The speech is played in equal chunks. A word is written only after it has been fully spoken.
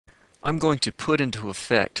I'm going to put into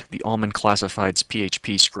effect the Almond Classified's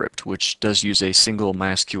PHP script, which does use a single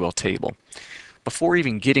MySQL table. Before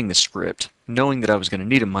even getting the script, knowing that I was going to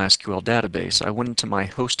need a MySQL database, I went into my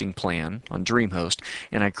hosting plan on DreamHost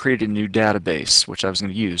and I created a new database, which I was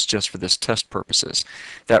going to use just for this test purposes.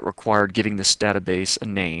 That required giving this database a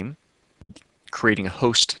name, creating a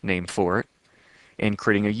host name for it, and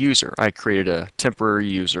creating a user. I created a temporary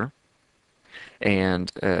user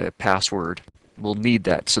and a password. We'll need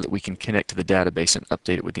that so that we can connect to the database and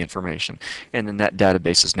update it with the information. And then that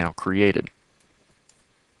database is now created.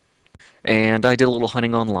 And I did a little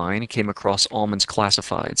hunting online and came across Almond's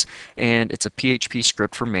Classifieds. And it's a PHP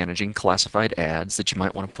script for managing classified ads that you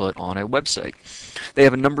might want to put on a website. They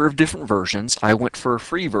have a number of different versions. I went for a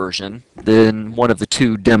free version, then one of the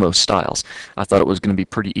two demo styles. I thought it was going to be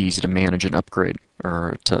pretty easy to manage and upgrade,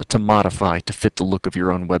 or to modify to fit the look of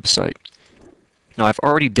your own website. Now I've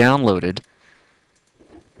already downloaded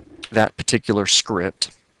that particular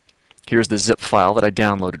script. Here's the zip file that I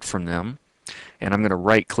downloaded from them. And I'm going to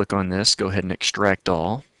right click on this, go ahead and extract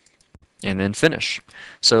all, and then finish.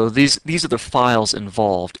 So these are the files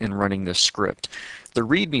involved in running this script. The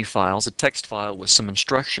Readme file is a text file with some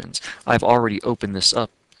instructions. I've already opened this up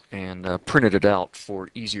and printed it out for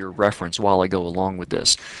easier reference while I go along with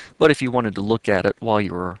this. But if you wanted to look at it while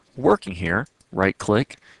you were working here, right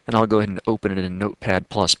click, and I'll go ahead and open it in Notepad++.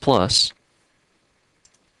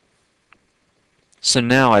 So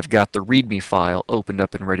now I've got the Readme file opened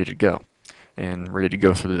up and ready to go, and ready to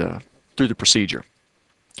go through the procedure.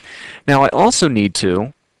 Now I also need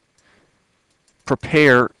to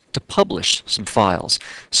prepare to publish some files.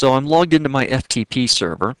 So I'm logged into my FTP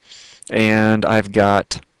server, and I've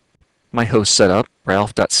got my host set up,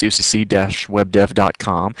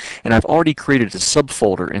 ralph.cocc-webdev.com, and I've already created a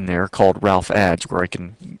subfolder in there called Ralph Ads where I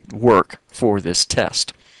can work for this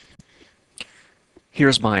test.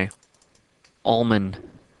 Here's my Almond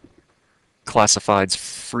Classified's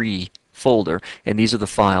free folder, and these are the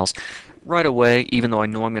files. Right away, even though I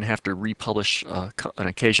know I'm going to have to republish an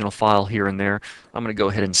occasional file here and there, I'm going to go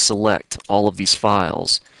ahead and select all of these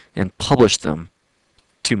files and publish them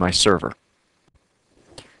to my server.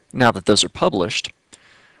 Now that those are published,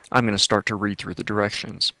 I'm going to start to read through the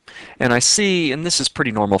directions. And I see, and this is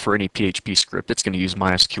pretty normal for any PHP script, it's going to use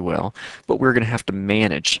MySQL, but we're going to have to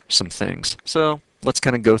manage some things. So let's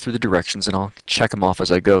kind of go through the directions and I'll check them off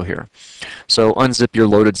as I go here. So unzip your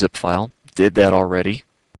loaded zip file. Did that already.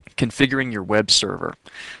 Configuring your web server.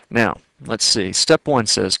 Now, let's see. Step 1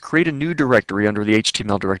 says, create a new directory under the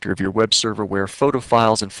HTML directory of your web server where photo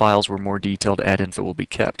files and files where more detailed ad info will be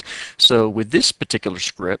kept. So with this particular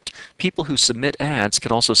script, people who submit ads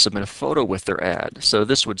can also submit a photo with their ad. So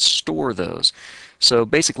this would store those. So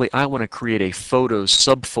basically, I want to create a photos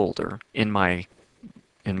subfolder in my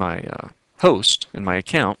host, in my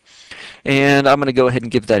account, and I'm going to go ahead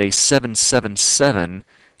and give that a 777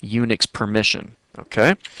 Unix permission.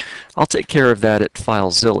 Okay, I'll take care of that at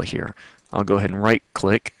FileZilla here. I'll go ahead and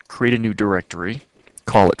right-click, create a new directory,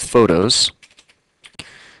 call it Photos.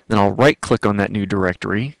 Then I'll right-click on that new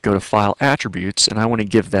directory, go to File Attributes, and I want to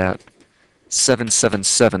give that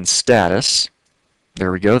 777 status.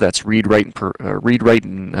 There we go. That's read, write,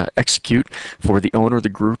 and execute for the owner, the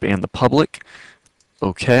group, and the public.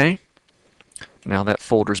 Okay. Now that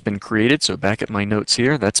folder's been created, so back at my notes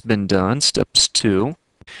here, that's been done. Steps 2.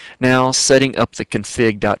 Now, setting up the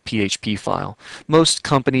config.php file. Most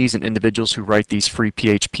companies and individuals who write these free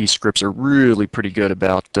PHP scripts are really pretty good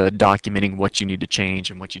about documenting what you need to change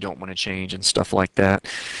and what you don't want to change and stuff like that.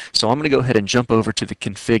 So I'm going to go ahead and jump over to the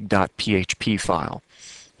config.php file.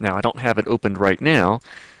 Now, I don't have it opened right now,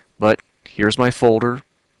 but here's my folder.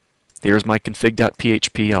 Here's my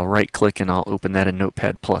config.php. I'll right-click and I'll open that in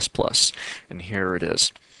Notepad++. And here it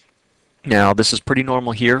is. Now, this is pretty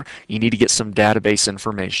normal here. You need to get some database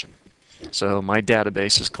information. So my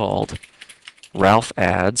database is called Ralph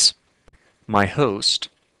Ads. My host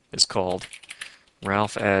is called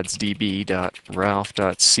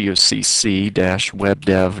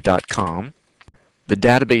ralphadsdb.ralph.cocc-webdev.com. The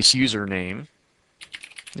database username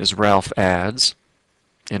is Ralph Ads,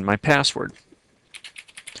 and my password,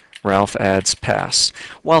 Ralph Ads Pass.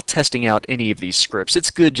 While testing out any of these scripts,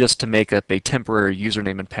 it's good just to make up a temporary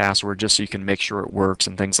username and password just so you can make sure it works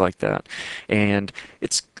and things like that. And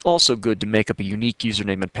it's also good to make up a unique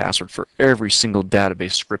username and password for every single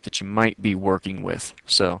database script that you might be working with.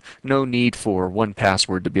 So no need for one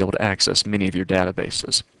password to be able to access many of your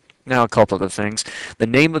databases. Now a couple other things. The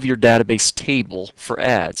name of your database table for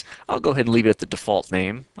ads. I'll go ahead and leave it at the default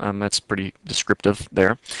name. That's pretty descriptive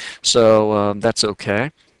there. So that's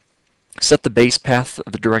okay. Set the base path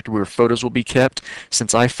of the directory where photos will be kept.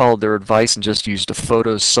 Since I followed their advice and just used a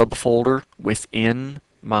photos subfolder within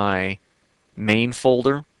my main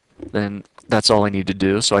folder, then that's all I need to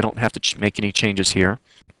do, so I don't have to make any changes here.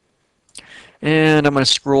 And I'm going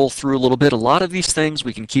to scroll through a little bit. A lot of these things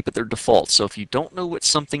we can keep at their default. So if you don't know what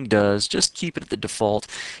something does, just keep it at the default.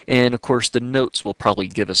 And of course, the notes will probably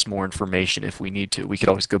give us more information if we need to. We could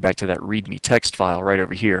always go back to that Readme text file right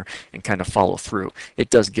over here and kind of follow through.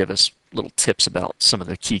 It does give us little tips about some of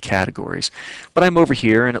the key categories. But I'm over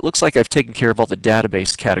here, and it looks like I've taken care of all the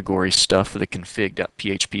database category stuff for the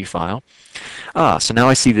config.php file. So now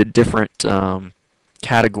I see the different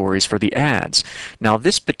categories for the ads. Now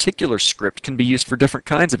this particular script can be used for different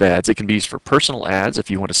kinds of ads. It can be used for personal ads if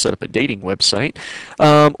you want to set up a dating website,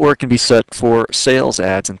 or it can be set for sales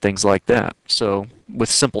ads and things like that. So with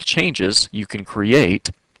simple changes you can create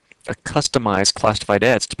a customized classified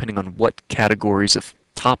ads depending on what categories of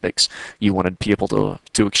topics you wanted people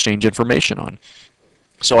to exchange information on.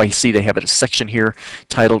 So I see they have a section here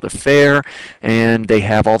titled Affair, and they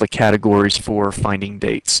have all the categories for finding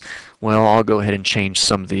dates. Well, I'll go ahead and change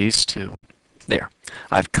some of these to there.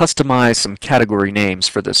 I've customized some category names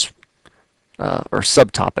for this, or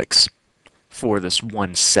subtopics for this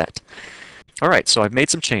one set. Alright, so I've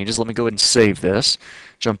made some changes. Let me go ahead and save this.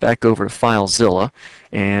 Jump back over to FileZilla,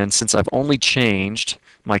 and since I've only changed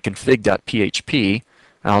my config.php,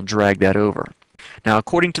 I'll drag that over. Now,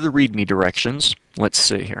 according to the Readme directions, let's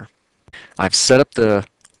see here. I've set up the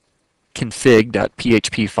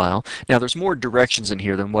config.php file. Now, there's more directions in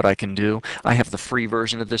here than what I can do. I have the free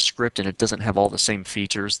version of this script, and it doesn't have all the same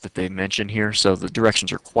features that they mention here, so the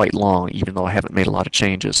directions are quite long, even though I haven't made a lot of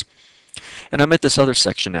changes. And I'm at this other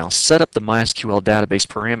section now, set up the MySQL database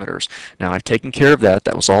parameters. Now, I've taken care of that.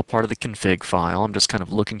 That was all part of the config file. I'm just kind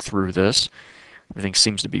of looking through this. Everything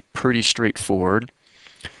seems to be pretty straightforward.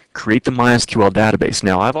 Create the MySQL database.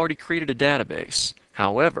 Now, I've already created a database.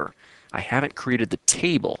 However, I haven't created the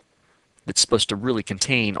table that's supposed to really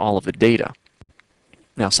contain all of the data.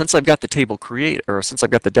 Now, since I've got the table created, or since I've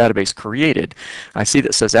got the database created, I see that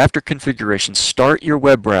it says after configuration, start your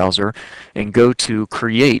web browser and go to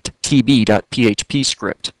create tb.php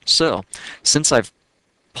script. So, since I've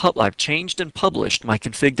changed and published my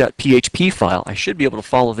config.php file, I should be able to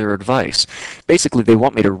follow their advice. Basically, they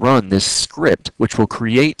want me to run this script, which will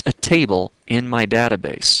create a table in my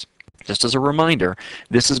database. Just as a reminder,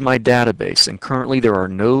 this is my database, and currently there are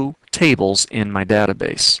no tables in my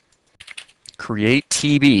database. Create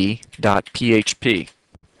tb.php.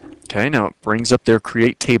 Okay, now it brings up their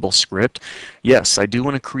create table script. Yes, I do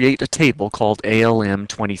want to create a table called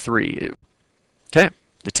ALM23. Okay.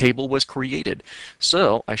 The table was created.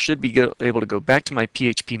 So I should be able to go back to my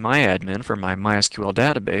PHP MyAdmin for my MySQL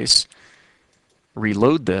database,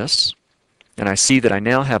 reload this, and I see that I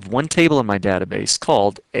now have one table in my database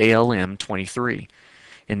called ALM23.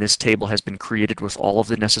 And this table has been created with all of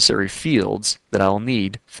the necessary fields that I'll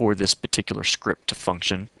need for this particular script to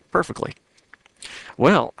function perfectly.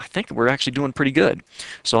 Well, I think we're actually doing pretty good.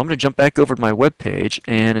 So I'm going to jump back over to my web page,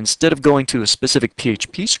 and instead of going to a specific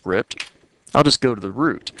PHP script, I'll just go to the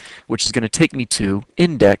root, which is going to take me to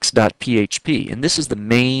index.php, and this is the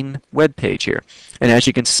main web page here. And as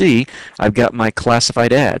you can see, I've got my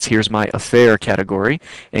classified ads. Here's my affair category,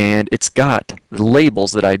 and it's got the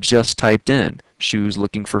labels that I just typed in. Shoes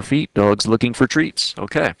looking for feet, dogs looking for treats.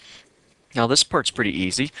 Okay. Now this part's pretty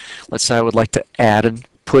easy. Let's say I would like to add and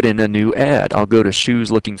put in a new ad. I'll go to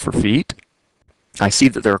shoes looking for feet. I see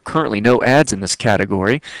that there are currently no ads in this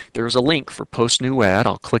category. There's a link for post new ad.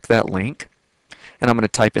 I'll click that link, and I'm going to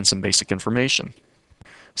type in some basic information.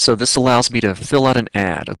 So this allows me to fill out an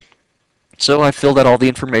ad. So I filled out all the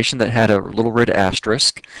information that had a little red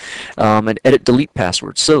asterisk, and edit delete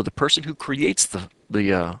password. So the person who creates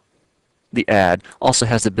the ad also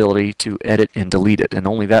has the ability to edit and delete it, and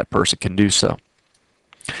only that person can do so.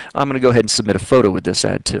 I'm going to go ahead and submit a photo with this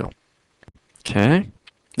ad too. Okay,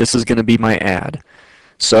 this is going to be my ad.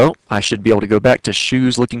 So I should be able to go back to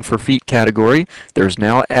shoes looking for feet category. There's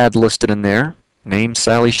now an ad listed in there. Name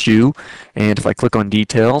Sally Shoe, and if I click on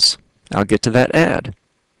details, I'll get to that ad.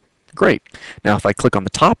 Great. Now if I click on the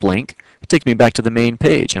top link, it takes me back to the main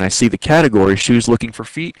page, and I see the category shoes looking for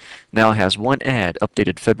feet now has one ad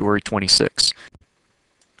updated February 26.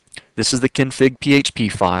 This is the config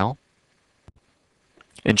PHP file,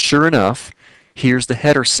 and sure enough, here's the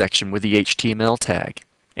header section with the HTML tag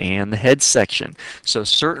and the head section. So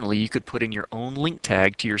certainly you could put in your own link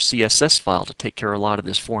tag to your CSS file to take care of a lot of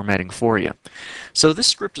this formatting for you. So this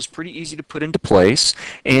script is pretty easy to put into place,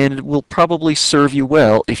 and it will probably serve you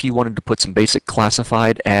well if you wanted to put some basic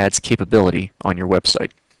classified ads capability on your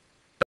website.